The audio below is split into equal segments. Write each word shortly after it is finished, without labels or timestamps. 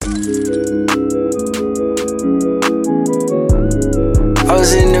I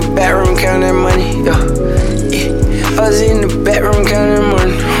was in the backroom counting money, yeah. I was in the backroom counting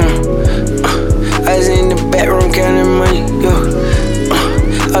money, I was in the backroom counting money, yeah.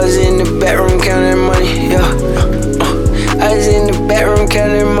 I was in the backroom counting money, yeah. I was in the backroom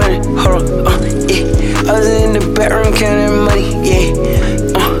counting money, hold on, yeah. I was in the backroom counting money, yeah.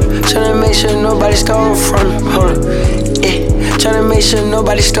 Tryna make sure nobody stole from me, hold on, yeah. Tryna make sure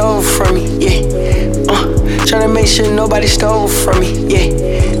nobody stole from me, yeah. Tryna make sure nobody stole from me, yeah.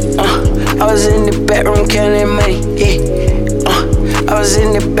 I was in the backroom counting money, yeah. I was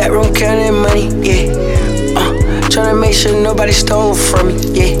in the backroom counting money, yeah. Tryna make sure nobody stole from me,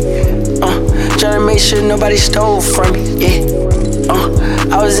 yeah. Tryna make sure nobody stole from me, yeah.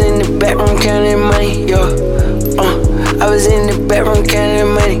 I was in the backroom counting money, yeah. I was in the backroom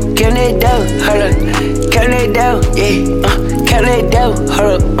counting money, count that dough, hold up, count that dough, yeah. Count that dough,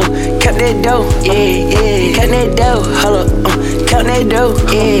 hold up, count that dough, yeah, yeah. Count that dough, hold up, count that dough,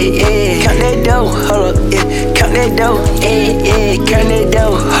 yeah, yeah. Count that dough, hold up, yeah. Count that dough, yeah, yeah. Count that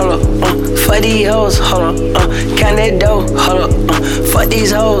dough, hold up, for these hoes, hold up, count that dough, hold up, fuck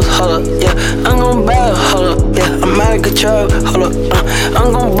these hoes, hold up, yeah. I'm gon' ball, hold up, yeah. I'm out of control, hold up,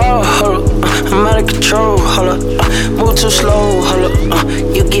 I'm gon' ball, hold up, I'm out of control, hold up, move too slow, hold up,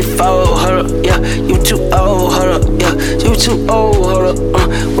 you get fouled, hold up, yeah. You too old, hold up, yeah. You too old, hold up,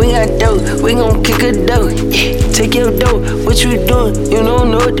 we got dough, we gon' kick a dough, yeah. Take your dough, what you doing? You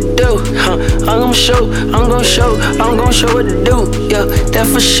don't know what to do, I'm gon' show, I'm gon' show, I'm gon' show what to do, yeah. That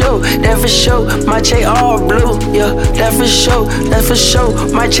for sure, that for sure. My check all blue, yeah. That for sure, that for sure.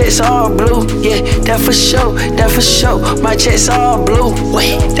 My checks all blue, yeah. That for sure, that for sure. My checks all blue,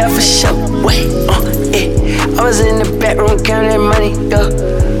 wait. That for sure, wait, yeah. I was in the backroom counting money, yeah.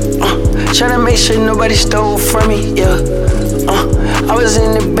 Tryna make sure nobody stole from me, yeah. I was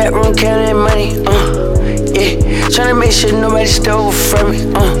in the backroom counting money, yeah. Tryna make sure nobody stole from me,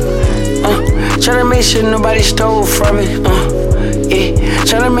 tryna make sure nobody stole from me, yeah.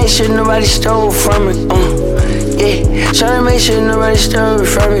 Tryna make sure nobody stole from me, yeah. Tryna make sure nobody stole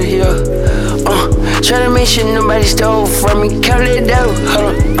from me, yeah. Tryna make sure nobody stole from me. Count that dough,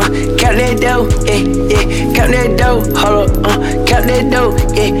 hold up, count that dough, yeah, yeah. Count that dough, hold up, count that dough,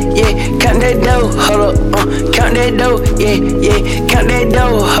 yeah, yeah. Count that dough, hold up, count that dough, yeah, yeah. Count that dough.